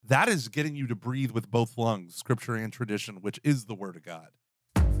that is getting you to breathe with both lungs, scripture and tradition, which is the word of God.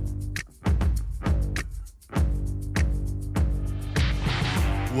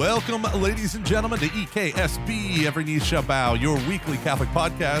 Welcome, ladies and gentlemen, to EKSB, Every Knee Shall Bow, your weekly Catholic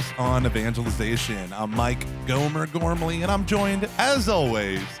podcast on evangelization. I'm Mike Gomer Gormley, and I'm joined, as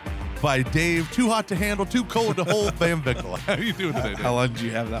always, by Dave, too hot to handle, too cold to hold, Van Vickle. How are you doing today, Dave? How long do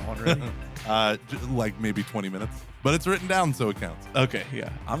you have that one ready? Like maybe 20 minutes, but it's written down, so it counts. Okay,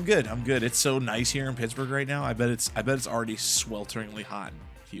 yeah, I'm good. It's so nice here in Pittsburgh right now. I bet it's already swelteringly hot in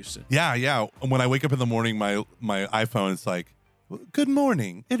Houston. Yeah. When I wake up in the morning, my iPhone is like, good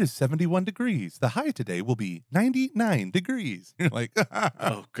morning. It is 71 degrees. The high today will be 99 degrees. You're like,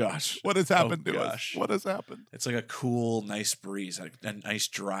 oh gosh, what has happened to us? What has happened? It's like a cool, nice breeze, like a nice,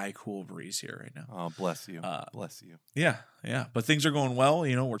 dry, cool breeze here right now. Oh, bless you. Bless you. Yeah. But things are going well.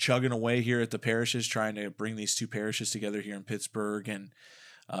 You know, we're chugging away here at the parishes, trying to bring these two parishes together here in Pittsburgh. And,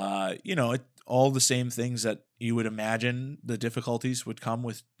 all the same things that you would imagine the difficulties would come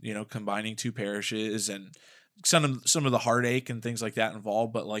with, combining two parishes and some of the heartache and things like that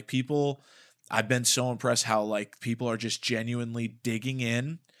involved. But like people, I've been so impressed how like people are just genuinely digging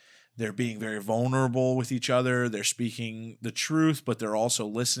in. They're being very vulnerable with each other. They're speaking the truth, but they're also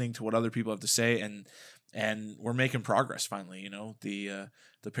listening to what other people have to say. And we're making progress finally.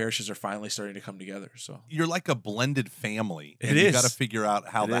 The parishes are finally starting to come together. So you're like a blended family. And you got to figure out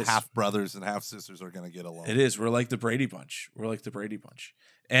how the half brothers and half sisters are going to get along. It is. We're like the Brady Bunch.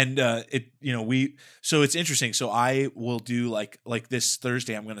 And so it's interesting. So I will do like this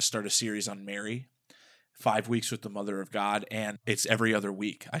Thursday, I'm going to start a series on Mary, 5 weeks with the Mother of God, and it's every other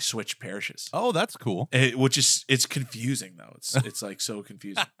week. I switch parishes. Oh, that's cool. It's confusing though. It's like so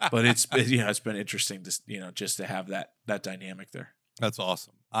confusing, but it's been interesting to just to have that dynamic there. That's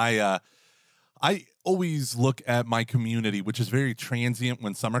awesome. I always look at my community, which is very transient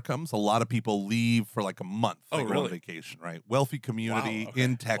when summer comes. A lot of people leave for like a month. They go on vacation, right? Wealthy community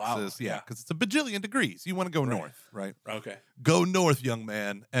in Texas. Yeah, because it's a bajillion degrees. You want to go north, right? Okay. Go north, young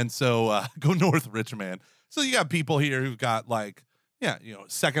man. And so go north, rich man. So you got people here who've got like,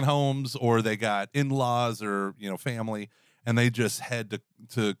 second homes, or they got in-laws or, family, and they just head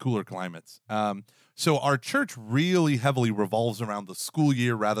to cooler climates. So our church really heavily revolves around the school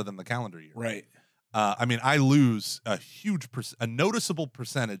year rather than the calendar year. Right. I lose a noticeable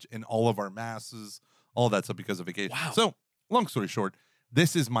percentage in all of our masses, all that stuff because of vacation. Wow. So long story short,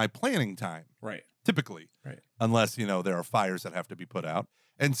 this is my planning time. Right. Typically. Right. Unless, there are fires that have to be put out.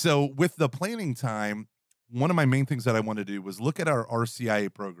 And so with the planning time, one of my main things that I want to do was look at our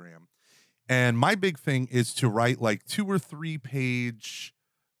RCIA program. And my big thing is to write like 2 or 3 page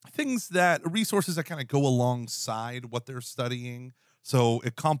resources that kind of go alongside what they're studying. So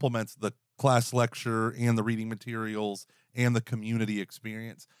it complements the class lecture and the reading materials and the community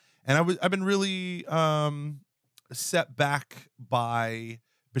experience. And I've been really set back by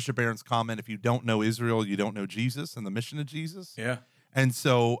Bishop Barron's comment, if you don't know Israel, you don't know Jesus and the mission of Jesus. Yeah. And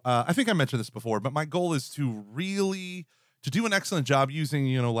so I think I mentioned this before, but my goal is to do an excellent job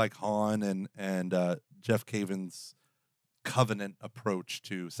using, like Hahn and Jeff Caven's covenant approach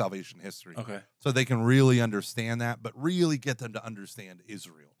to salvation history. Okay. So they can really understand that, but really get them to understand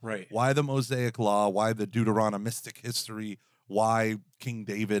Israel. Right. Why the Mosaic Law, why the Deuteronomistic history, why King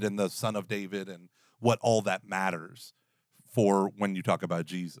David and the son of David, and what all that matters for when you talk about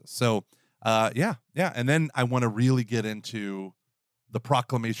Jesus. So, yeah. And then I want to really get into the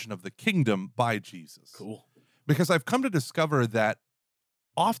proclamation of the kingdom by Jesus. Cool. Because I've come to discover that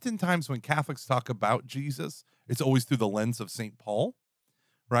oftentimes when Catholics talk about Jesus, it's always through the lens of St. Paul,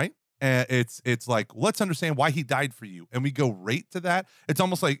 right? And it's like, let's understand why he died for you. And we go right to that. It's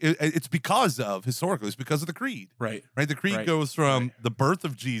almost like it's because of the creed. Right. The creed goes from the birth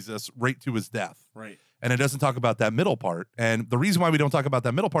of Jesus right to his death. Right. And it doesn't talk about that middle part. And the reason why we don't talk about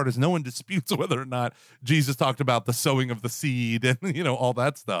that middle part is no one disputes whether or not Jesus talked about the sowing of the seed and, all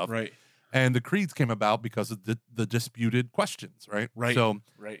that stuff. Right. And the creeds came about because of the disputed questions, right? Right. So,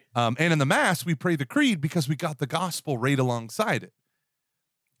 right. And in the Mass, we pray the creed because we got the gospel right alongside it.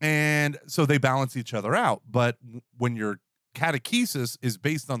 And so they balance each other out. But when your catechesis is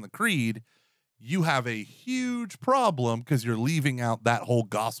based on the creed, you have a huge problem because you're leaving out that whole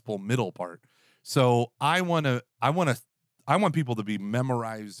gospel middle part. So I want people to be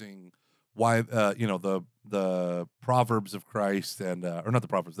memorizing why the Proverbs of Christ and or not the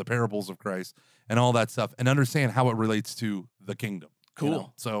Proverbs, the parables of Christ and all that stuff, and understand how it relates to the kingdom.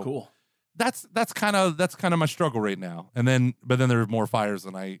 Cool. So cool. That's kind of my struggle right now. But then there are more fires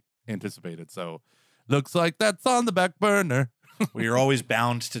than I anticipated. So looks like that's on the back burner. Well, you're always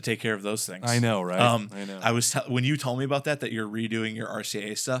bound to take care of those things. I know, right? I know. When you told me about that you're redoing your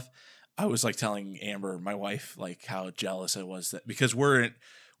RCA stuff, I was like telling Amber, my wife, like how jealous I was that because we're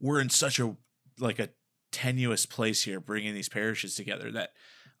in such a tenuous place here, bringing these parishes together that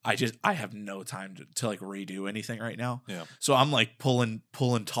I have no time to like redo anything right now. Yeah. So I'm like pulling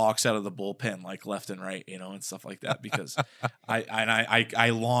talks out of the bullpen like left and right, and stuff like that because I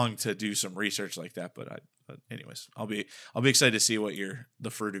long to do some research like that, but anyways, I'll be excited to see what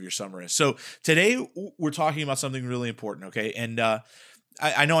the fruit of your summer is. So today we're talking about something really important, okay? And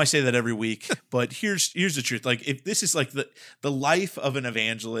I know I say that every week, but here's the truth. Like if this is like the life of an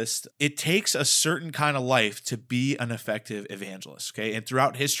evangelist, it takes a certain kind of life to be an effective evangelist. Okay. And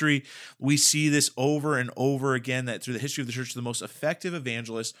throughout history, we see this over and over again, that through the history of the church, the most effective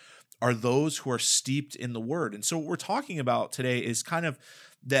evangelists are those who are steeped in the word. And so what we're talking about today is kind of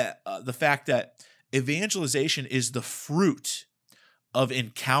that the fact that evangelization is the fruit of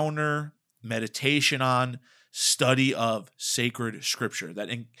encounter, meditation on, study of sacred scripture.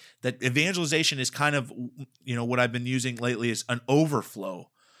 That evangelization is kind of, what I've been using lately is an overflow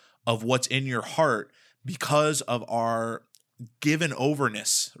of what's in your heart because of our given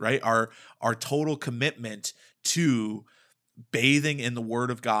overness, right? Our total commitment to bathing in the word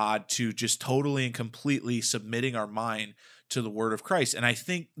of God, to just totally and completely submitting our mind to the word of Christ. And I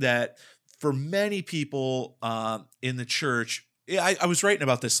think that for many people in the church, I was writing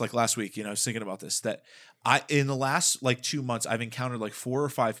about this like last week, I was thinking about this, that in the last like 2 months, I've encountered like 4 or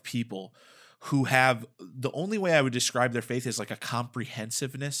 5 people who have, the only way I would describe their faith is like a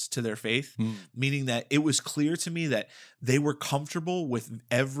comprehensiveness to their faith, meaning that it was clear to me that they were comfortable with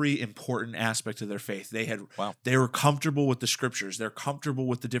every important aspect of their faith. They were comfortable with the scriptures. They're comfortable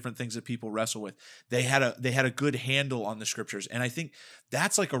with the different things that people wrestle with. They had a good handle on the scriptures. And I think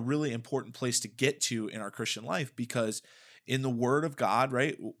that's like a really important place to get to in our Christian life, because in the word of God,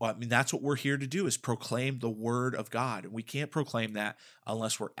 right? I mean, that's what we're here to do, is proclaim the word of God. And we can't proclaim that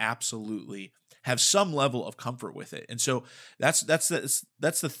unless we're absolutely have some level of comfort with it. And so that's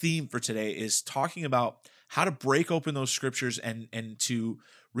the theme for today, is talking about how to break open those scriptures and to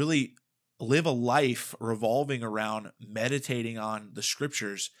really live a life revolving around meditating on the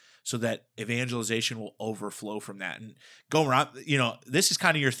scriptures, so that evangelization will overflow from that. And go around, this is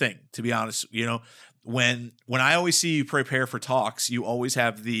kind of your thing, to be honest. When I always see you prepare for talks, you always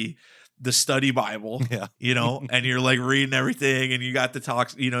have the study Bible, and you're like reading everything, and you got the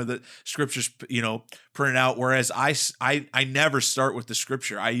talks, the scriptures, printed out. Whereas I never start with the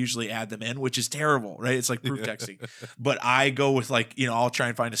scripture. I usually add them in, which is terrible, right? It's like proof texting. But I go with like, I'll try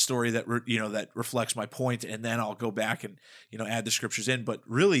and find a story that, that reflects my point, and then I'll go back and, add the scriptures in. But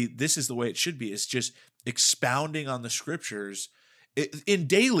really, this is the way it should be. It's just expounding on the scriptures in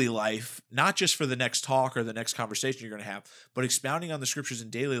daily life, not just for the next talk or the next conversation you're going to have, but expounding on the scriptures in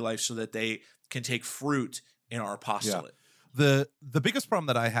daily life so that they can take fruit in our apostolate. Yeah. The biggest problem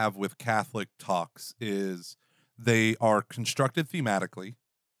that I have with Catholic talks is they are constructed thematically,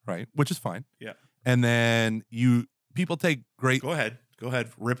 right? Which is fine. Yeah. And then people take great. Go ahead.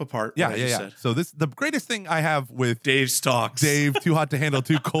 Rip apart. Yeah. Said. So the greatest thing I have with Dave's talks, Dave, too hot to handle,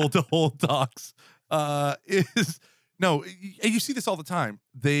 too cold to hold talks, is. No, you see this all the time.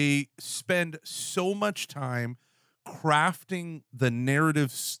 They spend so much time crafting the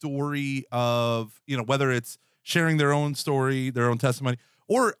narrative story of, whether it's sharing their own story, their own testimony,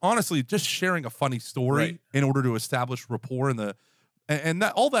 or honestly, just sharing a funny story in order to establish rapport and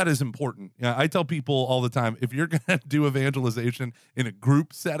that all that is important. I tell people all the time, if you're going to do evangelization in a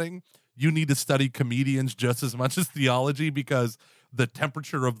group setting, you need to study comedians just as much as theology, because the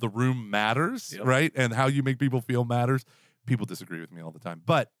temperature of the room matters, right? And how you make people feel matters. People disagree with me all the time,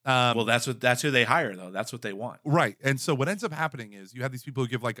 but well, that's who they hire, though. That's what they want, right? And so what ends up happening is you have these people who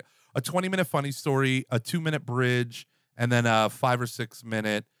give like a 20-minute funny story, a 2-minute bridge, and then a 5 or 6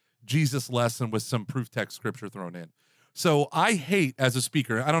 minute Jesus lesson with some proof text scripture thrown in. So I hate, as a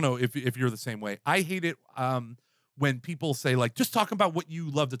speaker, I don't know if you're the same way. I hate it when people say like, just talk about what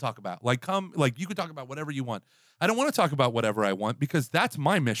you love to talk about. Like, you can talk about whatever you want. I don't want to talk about whatever I want, because that's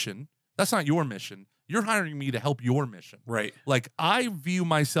my mission. That's not your mission. You're hiring me to help your mission. Right. Like, I view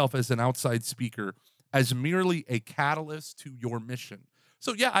myself as an outside speaker as merely a catalyst to your mission.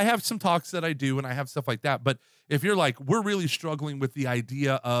 So yeah, I have some talks that I do and I have stuff like that. But if you're like, we're really struggling with the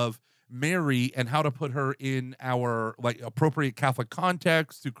idea of Mary and how to put her in our like appropriate Catholic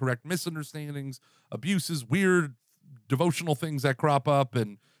context to correct misunderstandings, abuses, weird devotional things that crop up,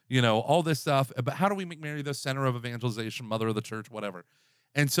 and all this stuff. But how do we make Mary the center of evangelization, mother of the church, whatever?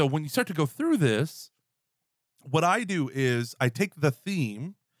 And so when you start to go through this, what I do is I take the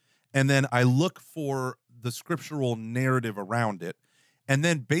theme and then I look for the scriptural narrative around it, and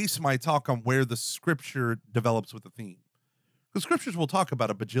then base my talk on where the scripture develops with the theme. Because scriptures will talk about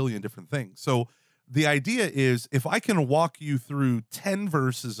a bajillion different things. So the idea is if I can walk you through 10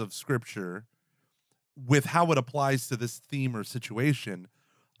 verses of scripture with how it applies to this theme or situation,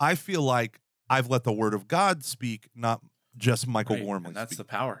 I feel like I've let the word of God speak, not just Michael Gormley. And that's speak.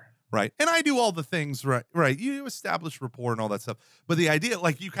 the power. Right. And I do all the things, right? Right. You establish rapport and all that stuff. But the idea,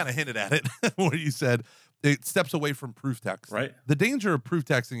 like you kind of hinted at it, where you said it steps away from proof text. Right. The danger of proof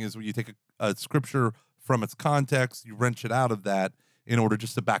texting is when you take a scripture from its context, you wrench it out of that in order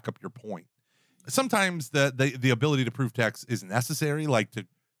just to back up your point. Sometimes the ability to proof text is necessary, like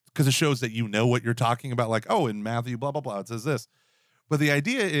because it shows that you know what you're talking about. Like, oh, in Matthew, blah, blah, blah, it says this. But the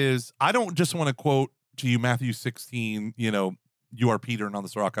idea is I don't just want to quote to you Matthew 16, you are Peter, and on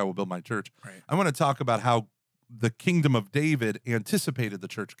this rock I will build my church. Right. I want to talk about how the kingdom of David anticipated the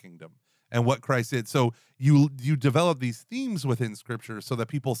church kingdom and what Christ did. So you develop these themes within scripture so that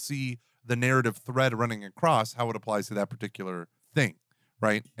people see the narrative thread running across, how it applies to that particular thing,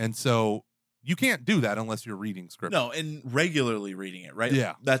 right? And so you can't do that unless you're reading scripture. No, and regularly reading it, right?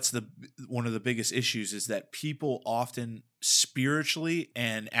 Yeah. That's one of the biggest issues is that people often spiritually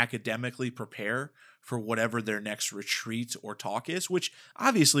and academically prepare for whatever their next retreat or talk is, which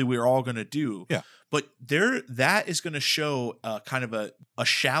obviously we're all going to do. Yeah. But that is going to show kind of a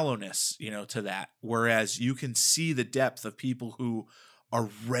shallowness, to that. Whereas you can see the depth of people who are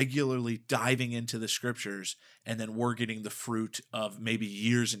regularly diving into the scriptures, and then we're getting the fruit of maybe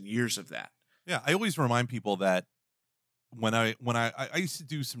years and years of that. Yeah, I always remind people that when I used to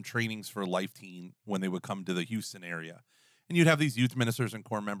do some trainings for Life Teen when they would come to the Houston area, and you'd have these youth ministers and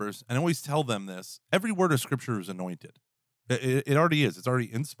core members, and I always tell them this: every word of scripture is anointed. It already is. It's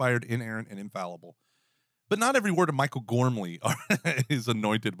already inspired, inerrant, and infallible. But not every word of Michael Gormley is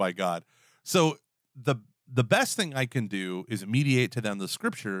anointed by God. So the best thing I can do is mediate to them the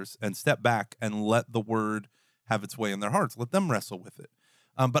scriptures and step back and let the word have its way in their hearts. Let them wrestle with it.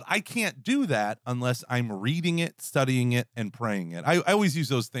 But I can't do that unless I'm reading it, studying it, and praying it. I always use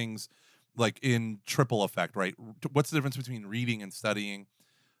those things like in triple effect, right? What's the difference between reading and studying?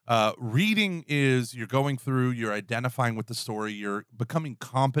 Reading is you're going through, you're identifying with the story, you're becoming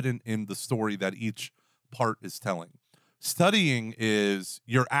competent in the story that each part is telling. Studying is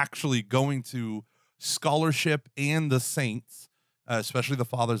you're actually going to scholarship and the saints, especially the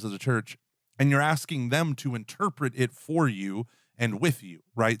fathers of the church, and you're asking them to interpret it for you and with you,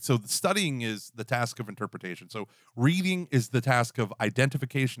 right? So studying is the task of interpretation. So reading is the task of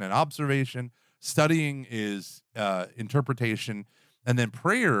identification and observation. Studying is interpretation. And then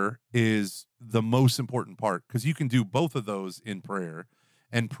prayer is the most important part because you can do both of those in prayer.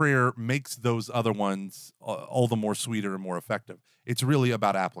 And prayer makes those other ones all the more sweeter and more effective. It's really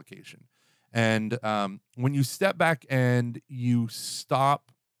about application. And when you step back and you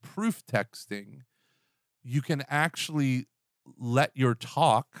stop proof texting, you can actually let your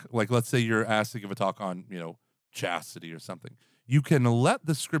talk, like let's say you're asked to give a talk on, chastity or something. You can let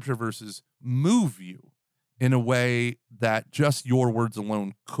the scripture verses move you in a way that just your words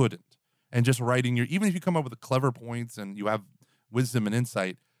alone couldn't. And just writing even if you come up with clever points and you have wisdom and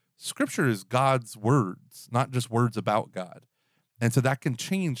insight, scripture is God's words, not just words about God. And so that can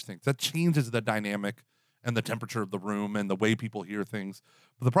change things. That changes the dynamic and the temperature of the room and the way people hear things.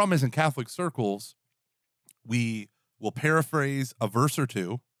 But the problem is in Catholic circles, we will paraphrase a verse or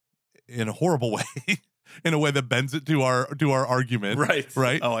two in a horrible way, in a way that bends it to our argument.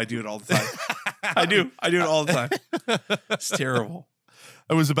 Right. Oh, I do it all the time. I do it all the time. It's terrible.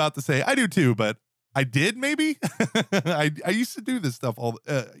 I was about to say I do too, but I did maybe. I used to do this stuff all.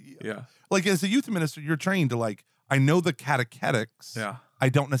 Yeah. Like as a youth minister, you're trained to I know the catechetics. Yeah. I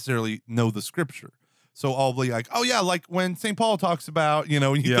don't necessarily know the scripture. So I'll be like, oh yeah, like when St. Paul talks about, you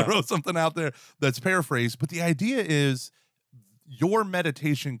throw something out there that's paraphrased. But the idea is your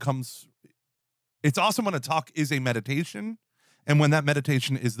meditation it's awesome when a talk is a meditation and when that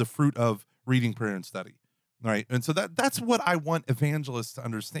meditation is the fruit of reading, prayer, and study. Right. And so that's what I want evangelists to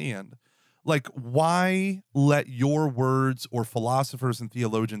understand. Like, why let your words or philosophers and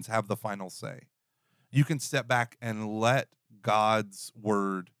theologians have the final say? You can step back and let God's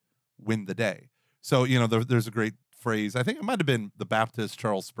word win the day. So, there's a great phrase. I think it might have been the Baptist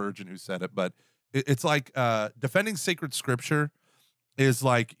Charles Spurgeon who said it, but it's like defending sacred scripture is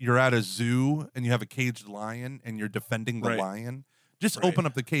like you're at a zoo and you have a caged lion and you're defending the lion. Just open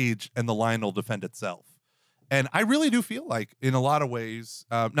up the cage and the lion will defend itself. And I really do feel like in a lot of ways,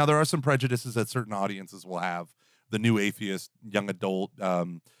 now there are some prejudices that certain audiences will have. The new atheist, young adult,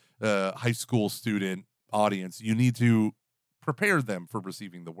 high school student audience, you need to prepare them for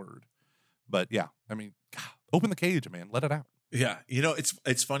receiving the word. But yeah, I mean, open the cage, man. Let it out. Yeah.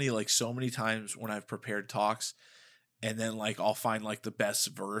 It's funny, like so many times when I've prepared talks and then like I'll find like the best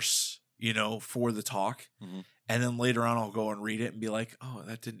verse, for the talk. Mhm. And then later on I'll go and read it and be like, oh,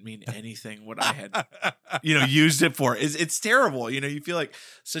 that didn't mean anything what I had, used it for. It's terrible. You feel like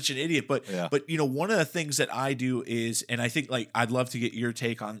such an idiot. But Yeah. but one of the things that I do is, and I think like I'd love to get your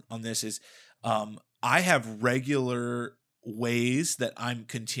take on this is I have regular ways that I'm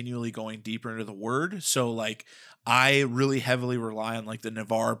continually going deeper into the word. So like I really heavily rely on like the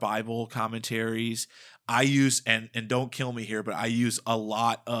Navarre Bible commentaries. I use, and don't kill me here, but I use a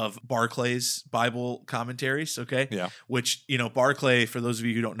lot of Barclay's Bible commentaries. Okay. Yeah. Which, Barclay, for those of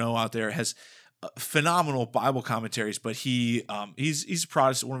you who don't know out there, has phenomenal Bible commentaries, but he's a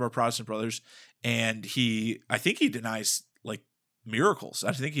Protestant, one of our Protestant brothers. And I think he denies like miracles.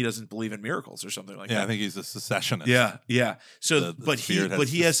 I think he doesn't believe in miracles or something like that. Yeah, I think he's a secessionist. Yeah. So, The Spirit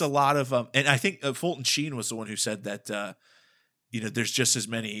has he has a lot of, and I think Fulton Sheen was the one who said that, there's just as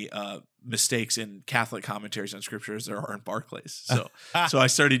many mistakes in Catholic commentaries on Scripture as there are in Barclays. So I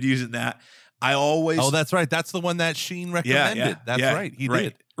started using that. I always. Oh, that's right. That's the one that Sheen recommended. That's right. He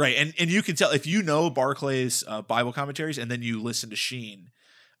did. Right, and you can tell if you know Barclay's Bible commentaries and then you listen to Sheen.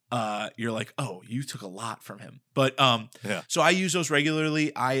 You're like, oh, you took a lot from him. But so I use those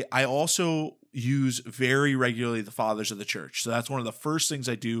regularly. I also use very regularly the fathers of the church. So that's one of the first things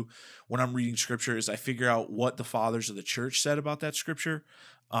I do when I'm reading scripture is I figure out what the fathers of the church said about that scripture.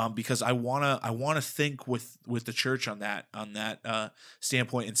 Because I wanna think with the church on that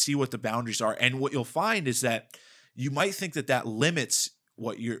standpoint and see what the boundaries are. And what you'll find is that you might think that limits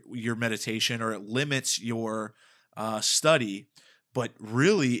what your meditation or it limits your study. But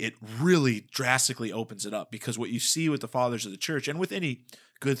really, it really drastically opens it up because what you see with the fathers of the church and with any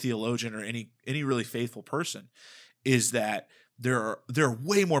good theologian or any really faithful person is that there are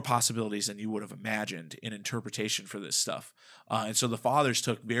way more possibilities than you would have imagined in interpretation for this stuff. And so the fathers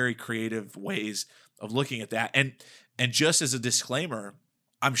took very creative ways of looking at that. And just as a disclaimer,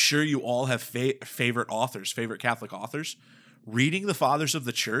 I'm sure you all have favorite Catholic authors. Reading the fathers of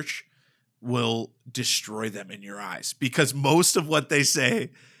the church will destroy them in your eyes because most of what they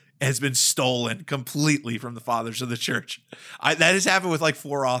say has been stolen completely from the fathers of the church. That has happened with like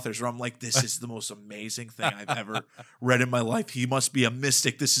 4 authors where I'm like, this is the most amazing thing I've ever read in my life. He must be a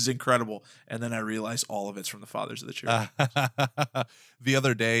mystic. This is incredible. And then I realize all of it's from the fathers of the church. The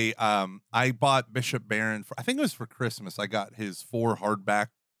other day, I bought Bishop Barron I think it was for Christmas. I got his 4 hardback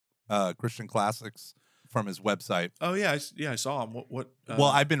Christian classics from his website. Oh yeah, I saw him. What? Well,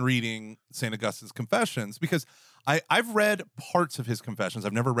 I've been reading St. Augustine's Confessions because I've read parts of his Confessions.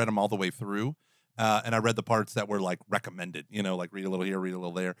 I've never read them all the way through, and I read the parts that were like recommended. Like read a little here, read a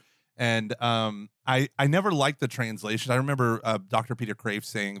little there, and I never liked the translations. I remember Dr. Peter Crave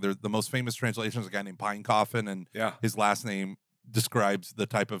saying the most famous translation is a guy named Pinecoffin, and his last name describes the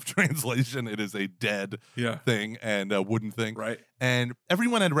type of translation. It is a dead thing and a wooden thing. Right. And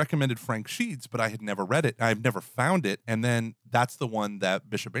everyone had recommended Frank Sheets, but I had never read it. I've never found it. And then that's the one that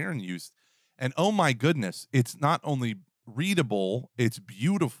Bishop Barron used. And oh my goodness, it's not only readable, it's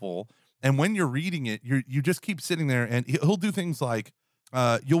beautiful. And when you're reading it, you just keep sitting there and he'll do things like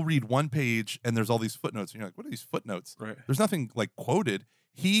you'll read one page and there's all these footnotes. And you're like, what are these footnotes? Right. There's nothing like quoted.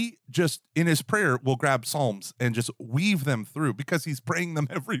 He just, in his prayer, will grab Psalms and just weave them through because he's praying them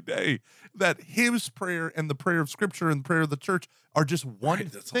every day. That his prayer and the prayer of Scripture and the prayer of the church are just one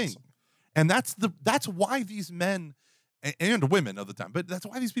thing. Awesome. And that's why these men and women of the time, but that's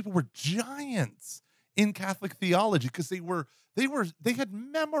why these people were giants in Catholic theology because they had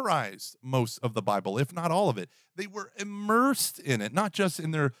memorized most of the Bible, if not all of it. They were immersed in it, not just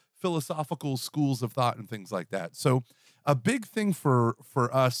in their philosophical schools of thought and things like that. So a big thing for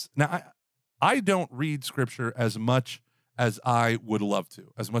us now, I don't read scripture as much as I would love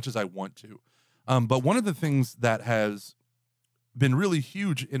to, as much as I want to. But one of the things that has been really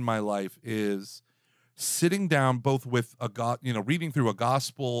huge in my life is sitting down both with reading through a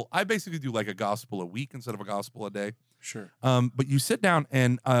gospel. I basically do like a gospel a week instead of a gospel a day. Sure. But you sit down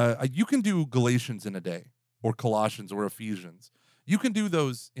and you can do Galatians in a day or Colossians or Ephesians. You can do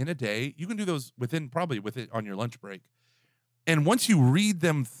those in a day. You can do those probably with it on your lunch break. And once you read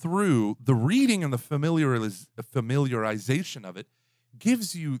them through, the reading and the familiarization of it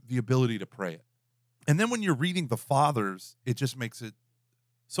gives you the ability to pray it. And then when you're reading the fathers, it just makes it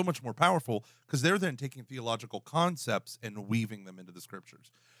so much more powerful because they're then taking theological concepts and weaving them into the scriptures.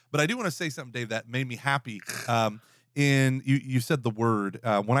 But I do want to say something, Dave, that made me happy. You said the word.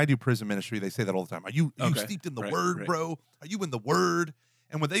 When I do prison ministry, they say that all the time. Are you steeped in the word, bro? Are you in the word?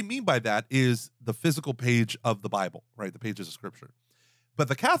 And what they mean by that is the physical page of the Bible, right? The pages of scripture. But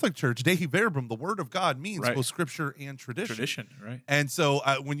the Catholic Church, Dei Verbum, the word of God means Right. both scripture and tradition. Tradition, right? And so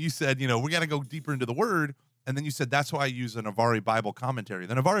when you said, we got to go deeper into the word, and then you said, that's why I use an Avari Bible commentary.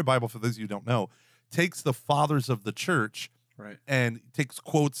 The Avari Bible, for those of you who don't know, takes the fathers of the church Right. and takes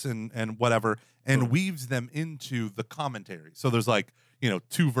quotes and whatever and Sure. weaves them into the commentary. So there's like,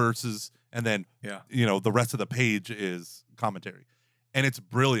 2 verses, and then, Yeah. the rest of the page is commentary. And it's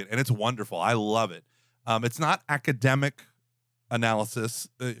brilliant and it's wonderful. I love it. It's not academic analysis,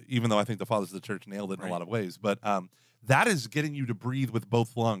 even though I think the fathers of the church nailed it in Right. a lot of ways. But that is getting you to breathe with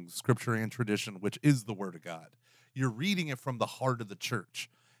both lungs, scripture and tradition, which is the word of God. You're reading it from the heart of the church.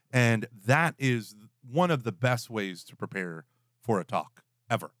 And that is one of the best ways to prepare for a talk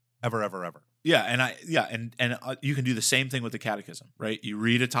ever. Yeah, and you can do the same thing with the catechism, right? You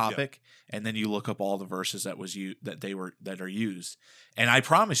read a topic, and then you look up all the verses that are used, and I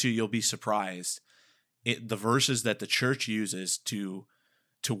promise you'll be surprised the verses that the church uses to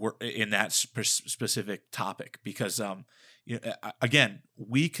work in that specific topic, because again,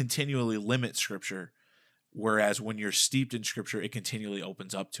 we continually limit Scripture, whereas when you're steeped in Scripture, it continually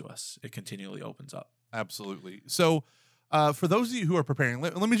opens up to us. It continually opens up. Absolutely. So for those of you who are preparing,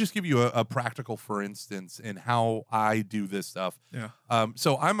 let me just give you a practical, for instance, in how I do this stuff. Yeah.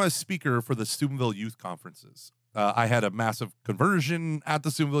 So I'm a speaker for the Steubenville Youth Conferences. I had a massive conversion at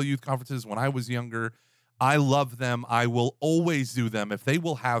the Steubenville Youth Conferences when I was younger. I love them. I will always do them. If they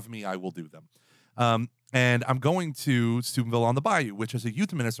will have me, I will do them. And I'm going to Steubenville on the Bayou, which as a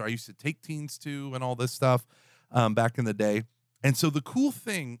youth minister, I used to take teens to and all this stuff back in the day. And so the cool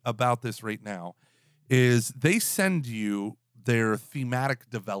thing about this right now is they send you their thematic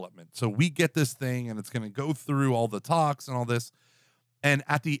development. So we get this thing and it's going to go through all the talks and all this. And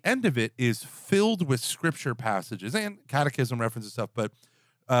at the end of it is filled with scripture passages and catechism references stuff. But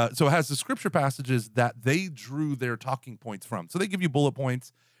so it has the scripture passages that they drew their talking points from. So they give you bullet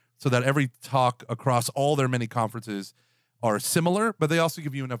points so that every talk across all their many conferences are similar, but they also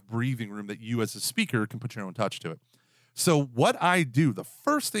give you enough breathing room that you as a speaker can put your own touch to it. So what I do, the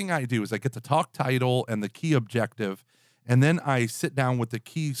first thing I do is I get the talk title and the key objective, and then I sit down with the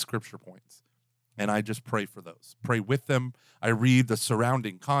key scripture points, and I just pray for those. Pray with them. I read the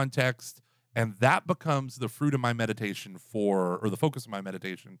surrounding context, and that becomes the fruit of my meditation or the focus of my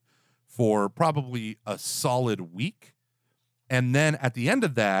meditation for probably a solid week. And then at the end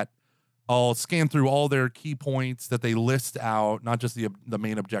of that, I'll scan through all their key points that they list out, not just the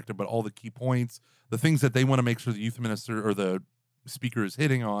main objective, but all the key points, the things that they want to make sure the youth minister or the speaker is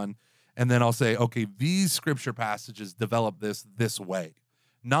hitting on. And then I'll say, okay, these scripture passages develop this way.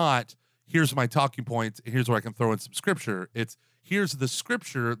 Not, here's my talking points, here's where I can throw in some scripture. It's, here's the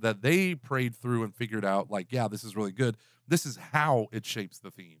scripture that they prayed through and figured out, like, yeah, this is really good. This is how it shapes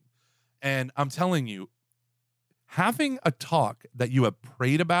the theme. And I'm telling you, having a talk that you have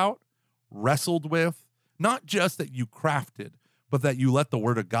prayed about, wrestled with, not just that you crafted, but that you let the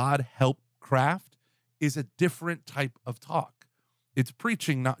word of God help craft, is a different type of talk. It's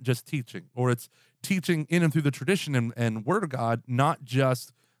preaching, not just teaching, or it's teaching in and through the tradition and word of God, not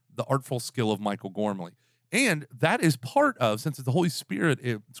just the artful skill of Michael Gormley. And that is part of, since it's the Holy Spirit,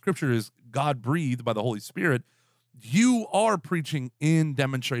 scripture is God breathed by the Holy Spirit, you are preaching in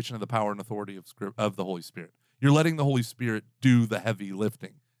demonstration of the power and authority of the Holy Spirit. You're letting the Holy Spirit do the heavy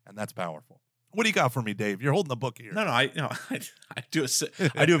lifting, and that's powerful. What do you got for me, Dave? You're holding the book here. No, I do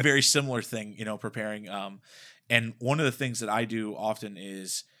a very similar thing, preparing. And one of the things that I do often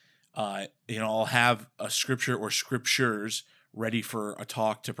is, I'll have a scripture or scriptures ready for a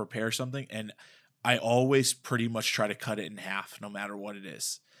talk to prepare something, and I always pretty much try to cut it in half, no matter what it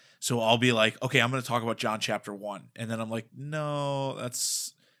is. So I'll be like, okay, I'm going to talk about John chapter 1, and then I'm like, no,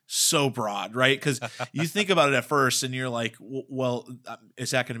 that's so broad, right? Because you think about it at first and you're like, well,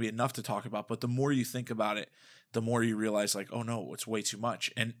 is that going to be enough to talk about? But the more you think about it, the more you realize, like, oh no, it's way too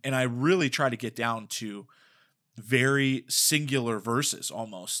much. And I really try to get down to very singular verses,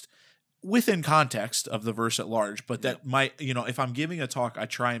 almost within context of the verse at large. But that might, if I'm giving a talk, I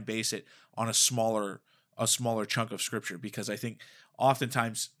try and base it on a smaller chunk of scripture, because I think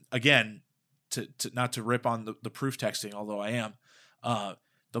oftentimes, again, to not to rip on the proof texting, although I am,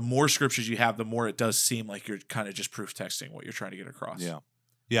 the more scriptures you have, the more it does seem like you're kind of just proof texting what you're trying to get across. Yeah.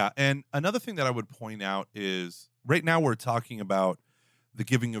 Yeah. And another thing that I would point out is right now we're talking about the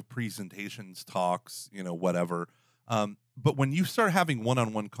giving of presentations, talks, whatever. But when you start having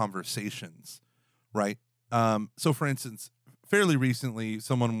one-on-one conversations, right? So for instance, fairly recently,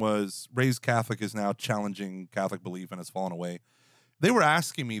 someone was raised Catholic, is now challenging Catholic belief and has fallen away. They were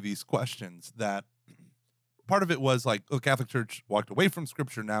asking me these questions that part of it was like, the Catholic Church walked away from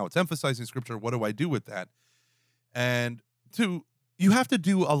scripture. Now it's emphasizing scripture. What do I do with that? And to, you have to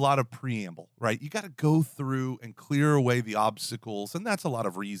do a lot of preamble, right? You got to go through and clear away the obstacles, and that's a lot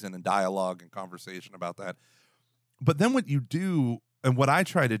of reason and dialogue and conversation about that. But then what you do, and what I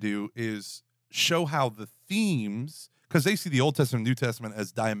try to do, is show how the themes, because they see the Old Testament and New Testament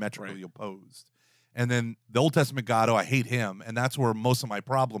as diametrically opposed. And then the Old Testament God, oh, I hate him. And that's where most of my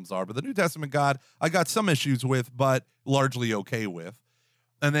problems are. But the New Testament God, I got some issues with, but largely okay with.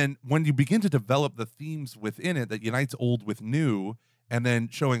 And then when you begin to develop the themes within it that unites old with new, and then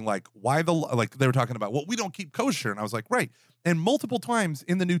showing like why like they were talking about, well, we don't keep kosher. And I was like, right. And multiple times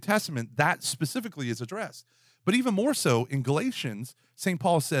in the New Testament, that specifically is addressed. But even more so in Galatians, St.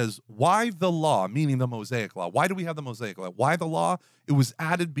 Paul says, why the law, meaning the Mosaic law? Why do we have the Mosaic law? Why the law? It was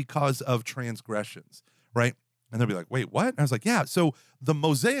added because of transgressions, right? And they'll be like, wait, what? And I was like, yeah. So the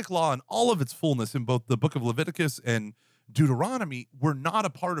Mosaic law in all of its fullness in both the book of Leviticus and Deuteronomy were not a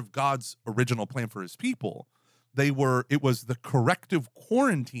part of God's original plan for his people. It was the corrective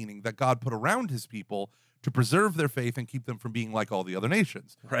quarantining that God put around his people to preserve their faith and keep them from being like all the other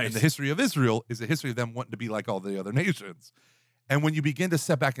nations. Right. And the history of Israel is a history of them wanting to be like all the other nations. And when you begin to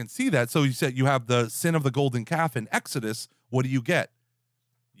step back and see that, so you said you have the sin of the golden calf in Exodus, what do you get?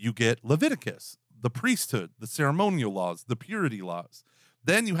 You get Leviticus, the priesthood, the ceremonial laws, the purity laws.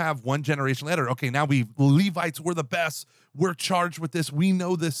 Then you have one generation later, okay, now Levites, we're the best. We're charged with this. We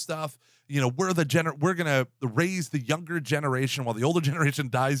know this stuff. You know, we're going to raise the younger generation while the older generation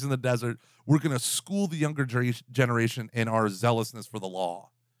dies in the desert. We're going to school the younger generation in our zealousness for the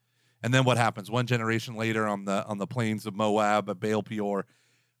law. And then what happens? One generation later on the plains of Moab at Baal Peor,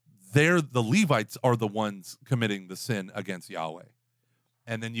 the Levites are the ones committing the sin against Yahweh.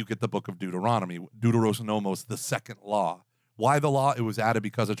 And then you get the book of Deuteronomy, Deuteronomos, the second law. Why the law? It was added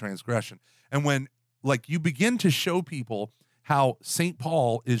because of transgression. And when like you begin to show people how St.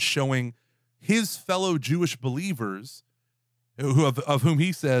 Paul is showing his fellow Jewish believers, of whom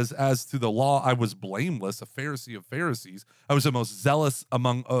he says, as to the law, I was blameless, a Pharisee of Pharisees. I was the most zealous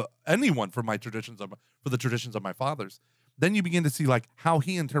among anyone for my traditions, for the traditions of my fathers. Then you begin to see like how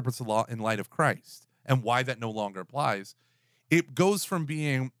he interprets the law in light of Christ and why that no longer applies. It goes from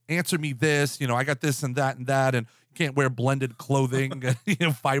being, answer me this, I got this and that, and you can't wear blended clothing,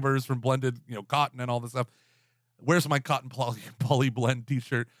 fibers from blended, cotton and all this stuff. Where's my cotton poly blend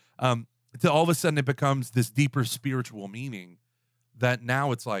t-shirt? To all of a sudden it becomes this deeper spiritual meaning that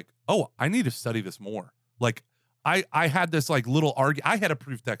now it's like, oh, I need to study this more. Like I had this like little I had a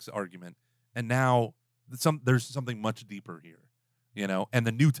proof text argument, and now there's something much deeper here, and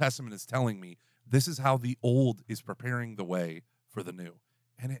the New Testament is telling me this is how the old is preparing the way for the new.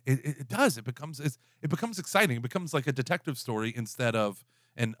 And it does. It becomes exciting. It becomes like a detective story instead of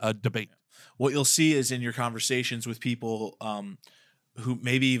a debate. What you'll see is in your conversations with people who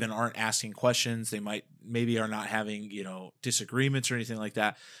maybe even aren't asking questions, they maybe are not having, disagreements or anything like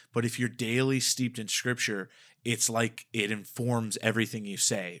that. But if you're daily steeped in scripture, it's like it informs everything you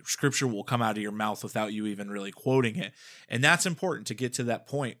say. Scripture will come out of your mouth without you even really quoting it. And that's important to get to that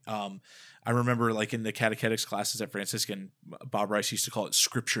point. I remember like in the catechetics classes at Franciscan, Bob Rice used to call it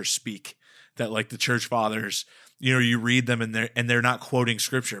scripture speak, that like the church fathers, you read them and they're not quoting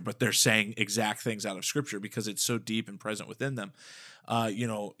scripture, but they're saying exact things out of scripture because it's so deep and present within them.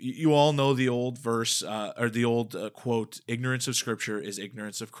 You all know the old verse or the old quote, ignorance of scripture is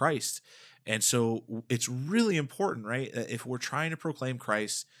ignorance of Christ. And so it's really important, right? If we're trying to proclaim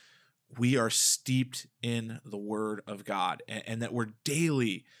Christ, we are steeped in the word of God and that we're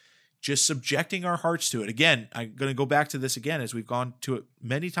daily just subjecting our hearts to it. Again, I'm going to go back to this again, as we've gone to it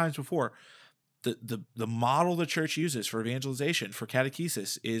many times before. The model the church uses for evangelization, for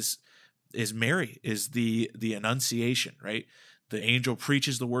catechesis is Mary, is the annunciation, right? The angel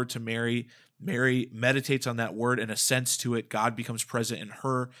preaches the word to Mary. Mary meditates on that word and assents to it. God becomes present in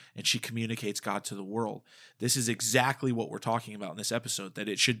her, and she communicates God to the world. This is exactly what we're talking about in this episode, that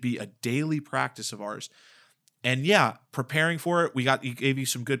it should be a daily practice of ours. And yeah, preparing for it, you gave you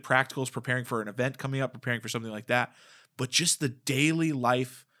some good practicals, preparing for an event coming up, preparing for something like that. But just the daily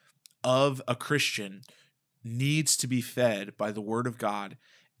life of a Christian needs to be fed by the word of God.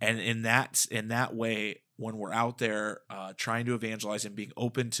 And in that way, when we're out there trying to evangelize and being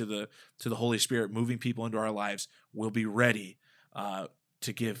open to the Holy Spirit, moving people into our lives, we'll be ready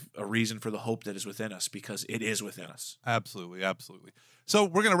to give a reason for the hope that is within us, because it is within us. Absolutely, absolutely. So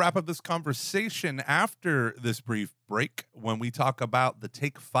we're going to wrap up this conversation after this brief break when we talk about the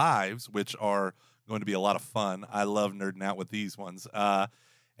Take Fives, which are going to be a lot of fun. I love nerding out with these ones.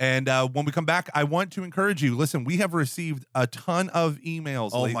 And when we come back, I want to encourage you. Listen, we have received a ton of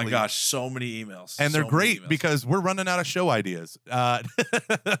emails lately. Oh my gosh, so many emails. And they're great because we're running out of show ideas.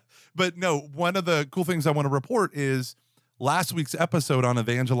 But no, one of the cool things I want to report is, last week's episode on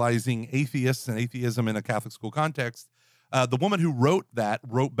evangelizing atheists and atheism in a Catholic school context, the woman who wrote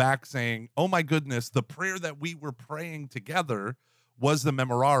back saying, "Oh my goodness, the prayer that we were praying together was the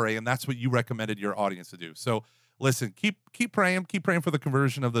Memorare, and that's what you recommended your audience to do." So listen, keep praying for the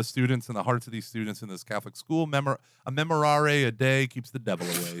conversion of the students and the hearts of these students in this Catholic school. A Memorare a day keeps the devil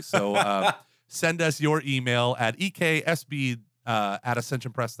away. So send us your email at eksb at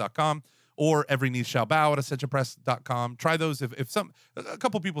ascensionpress.com or every knee shall bow at ascensionpress.com. Try those. If a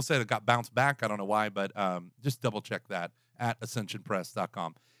couple people said it got bounced back. I don't know why, but just double check that at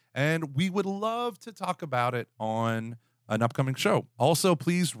ascensionpress.com. And we would love to talk about it on an upcoming show. Also,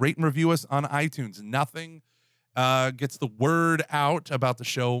 please rate and review us on iTunes. Nothing gets the word out about the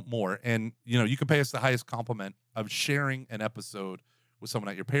show more. And, you can pay us the highest compliment of sharing an episode with someone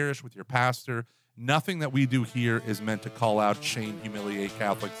at your parish, with your pastor. Nothing that we do here is meant to call out, shame, humiliate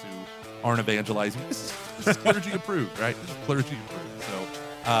Catholics who aren't evangelizing. This is clergy approved, right? This is clergy approved.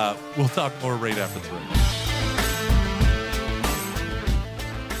 So we'll talk more right after the break.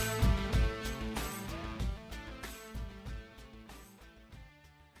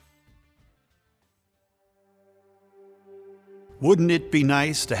 Wouldn't it be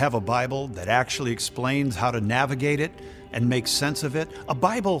nice to have a Bible that actually explains how to navigate it and make sense of it? A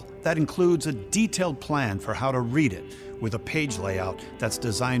Bible that includes a detailed plan for how to read it with a page layout that's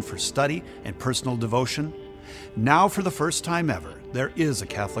designed for study and personal devotion? Now, for the first time ever, there is a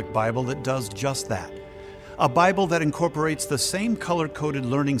Catholic Bible that does just that. A Bible that incorporates the same color-coded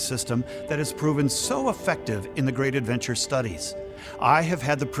learning system that has proven so effective in the Great Adventure studies. I have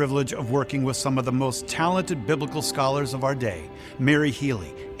had the privilege of working with some of the most talented biblical scholars of our day, Mary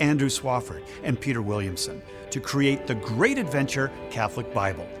Healy, Andrew Swafford, and Peter Williamson, to create the Great Adventure Catholic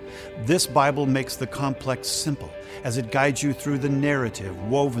Bible. This Bible makes the complex simple as it guides you through the narrative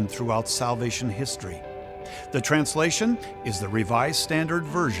woven throughout salvation history. The translation is the Revised Standard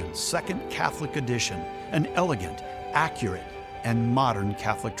Version, Second Catholic Edition, an elegant, accurate, and modern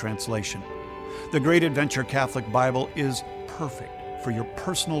Catholic translation. The Great Adventure Catholic Bible is perfect for your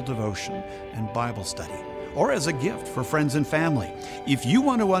personal devotion and Bible study, or as a gift for friends and family. If you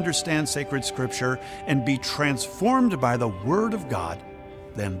want to understand sacred scripture and be transformed by the Word of God,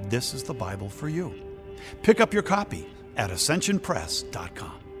 then this is the Bible for you. Pick up your copy at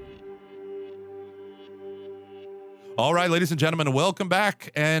ascensionpress.com. All right, ladies and gentlemen, welcome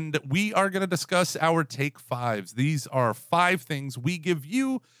back. And we are going to discuss our Take Fives. These are 5 things we give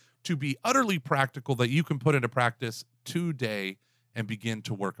you to be utterly practical that you can put into practice today and begin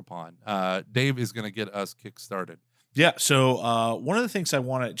to work upon. Dave is going to get us kick-started. Yeah. So one of the things I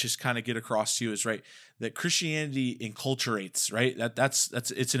want to just kind of get across to you is, right, that Christianity enculturates, right?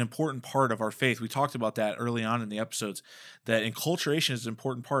 It's an important part of our faith. We talked about that early on in the episodes, that enculturation is an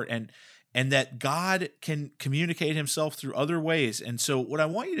important part, and that God can communicate himself through other ways. And so what I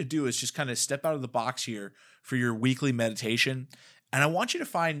want you to do is just kind of step out of the box here for your weekly meditation. And I want you to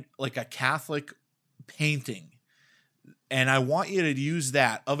find like a Catholic painting. And I want you to use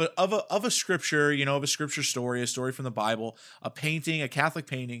that of a scripture, of a scripture story, a story from the Bible, a painting, a Catholic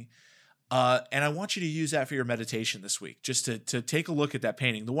painting. And I want you to use that for your meditation this week, just to take a look at that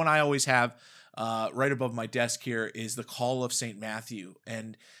painting. The one I always have right above my desk here is the Call of St. Matthew.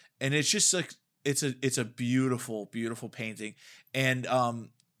 And it's just like, it's a beautiful, beautiful painting. And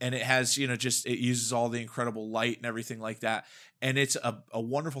it has, it uses all the incredible light and everything like that. And it's a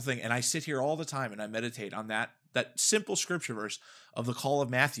wonderful thing. And I sit here all the time and I meditate on that simple scripture verse of the Call of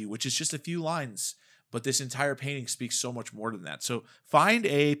Matthew, which is just a few lines, but this entire painting speaks so much more than that. So find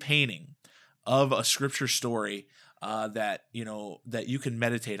a painting of a scripture story that you can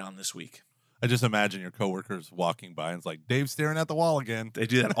meditate on this week. I just imagine your coworkers walking by and it's like, Dave's staring at the wall again. They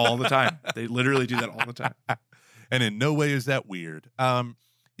do that all the time. They literally do that all the time. And in no way is that weird.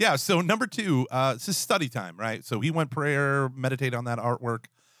 Yeah, so number 2, this is study time, right? So we went prayer, meditate on that artwork.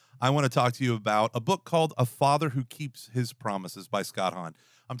 I want to talk to you about a book called A Father Who Keeps His Promises by Scott Hahn.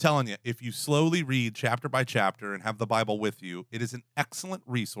 I'm telling you, if you slowly read chapter by chapter and have the Bible with you, it is an excellent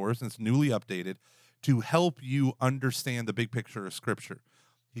resource, and it's newly updated, to help you understand the big picture of Scripture.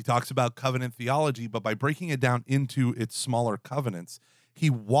 He talks about covenant theology, but by breaking it down into its smaller covenants,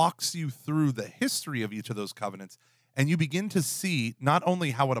 he walks you through the history of each of those covenants, and you begin to see not only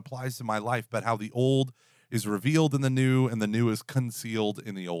how it applies to my life, but how the old is revealed in the new and the new is concealed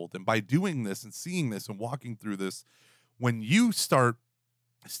in the old. And by doing this and seeing this and walking through this, when you start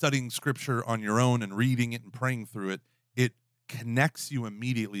studying scripture on your own and reading it and praying through it, it connects you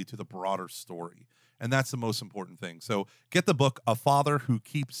immediately to the broader story. And that's the most important thing. So get the book, A Father Who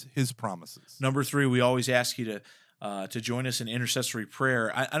Keeps His Promises. Number 3, we always ask you to to join us in intercessory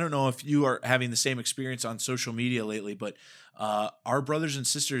prayer. I don't know if you are having the same experience on social media lately, but our brothers and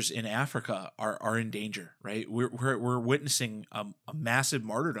sisters in Africa are in danger, right? We're witnessing a massive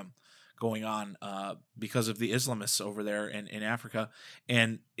martyrdom going on because of the Islamists over there in Africa.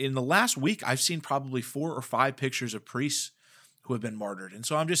 And in the last week, I've seen probably 4 or 5 pictures of priests who have been martyred. And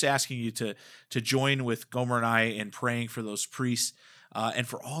so I'm just asking you to join with Gomer and I in praying for those priests and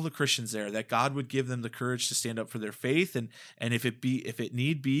for all the Christians there, that God would give them the courage to stand up for their faith, and if it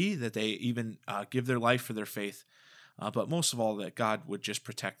need be, that they even give their life for their faith. But most of all, that God would just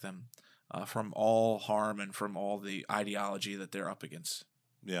protect them from all harm and from all the ideology that they're up against.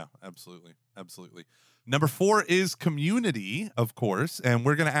 Yeah, absolutely. Absolutely. Number 4 is community, of course. And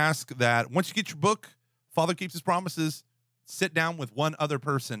we're going to ask that once you get your book, Father Keeps His Promises, sit down with one other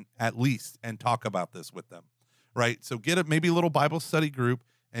person at least and talk about this with them, right? So get maybe a little Bible study group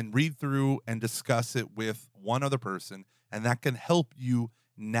and read through and discuss it with one other person, and that can help you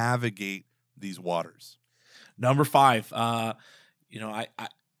navigate these waters. Number 5,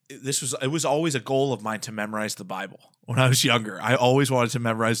 it was always a goal of mine to memorize the Bible. When I was younger, I always wanted to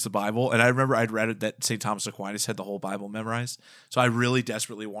memorize the Bible. And I remember I'd read it that St. Thomas Aquinas had the whole Bible memorized. So I really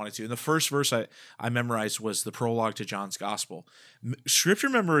desperately wanted to. And the first verse I memorized was the prologue to John's Gospel. Scripture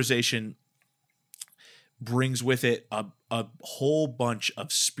memorization brings with it a whole bunch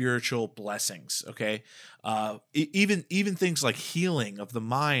of spiritual blessings, okay? Even things like healing of the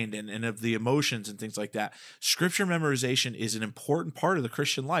mind and of the emotions and things like that. Scripture memorization is an important part of the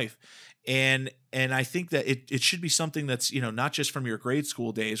Christian life. And I think that it should be something that's, not just from your grade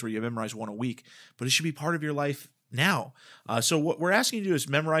school days where you memorize one a week, but it should be part of your life now. So what we're asking you to do is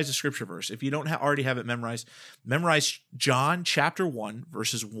memorize a scripture verse. If you don't already have it memorized, memorize John chapter 1,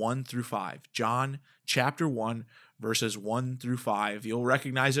 verses 1 through 5. John chapter 1, verses 1 through 5. You'll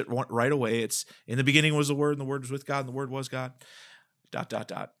recognize it right away. It's in the beginning was the Word, and the Word was with God, and the Word was God. ...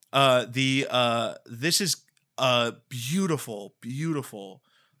 This is a beautiful, beautiful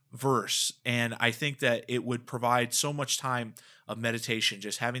verse, and I think that it would provide so much time of meditation,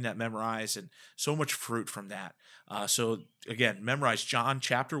 just having that memorized, and so much fruit from that. So again, memorize John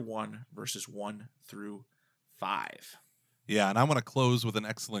chapter 1, verses 1 through 5. Yeah, and I want to close with an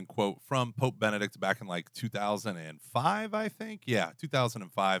excellent quote from Pope Benedict back in 2005, I think. Yeah,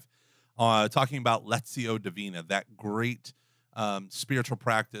 2005, talking about Lectio Divina, that great spiritual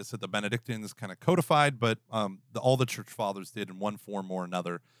practice that the Benedictines kind of codified, but all the church fathers did in one form or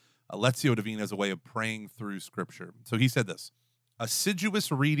another. Lectio Divina is a way of praying through Scripture. So he said this: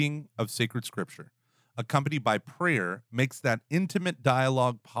 assiduous reading of sacred Scripture, accompanied by prayer, makes that intimate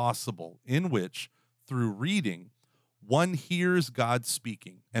dialogue possible in which, through reading, one hears God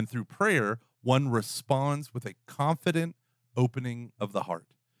speaking, and through prayer, one responds with a confident opening of the heart.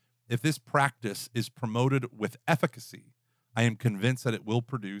 If this practice is promoted with efficacy, I am convinced that it will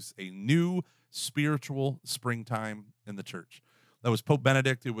produce a new spiritual springtime in the church. That was Pope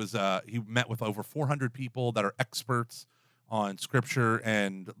Benedict. It was he met with over 400 people that are experts on Scripture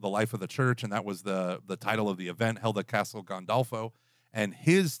and the life of the church, and that was the title of the event, held at Castel Gandolfo. And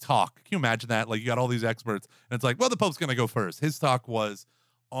his talk, can you imagine that? You got all these experts, and it's the Pope's going to go first. His talk was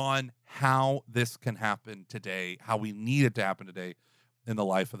on how this can happen today, how we need it to happen today in the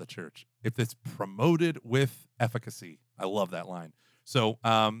life of the church. If it's promoted with efficacy. I love that line. So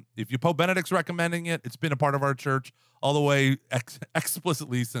if Pope Benedict's recommending it, it's been a part of our church all the way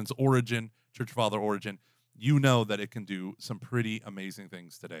explicitly since Origen, Church Father Origen. You know that it can do some pretty amazing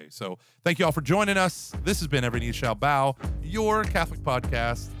things today. So thank you all for joining us. This has been Every Knee Shall Bow, your Catholic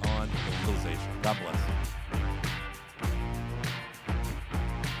podcast on evangelization. God bless.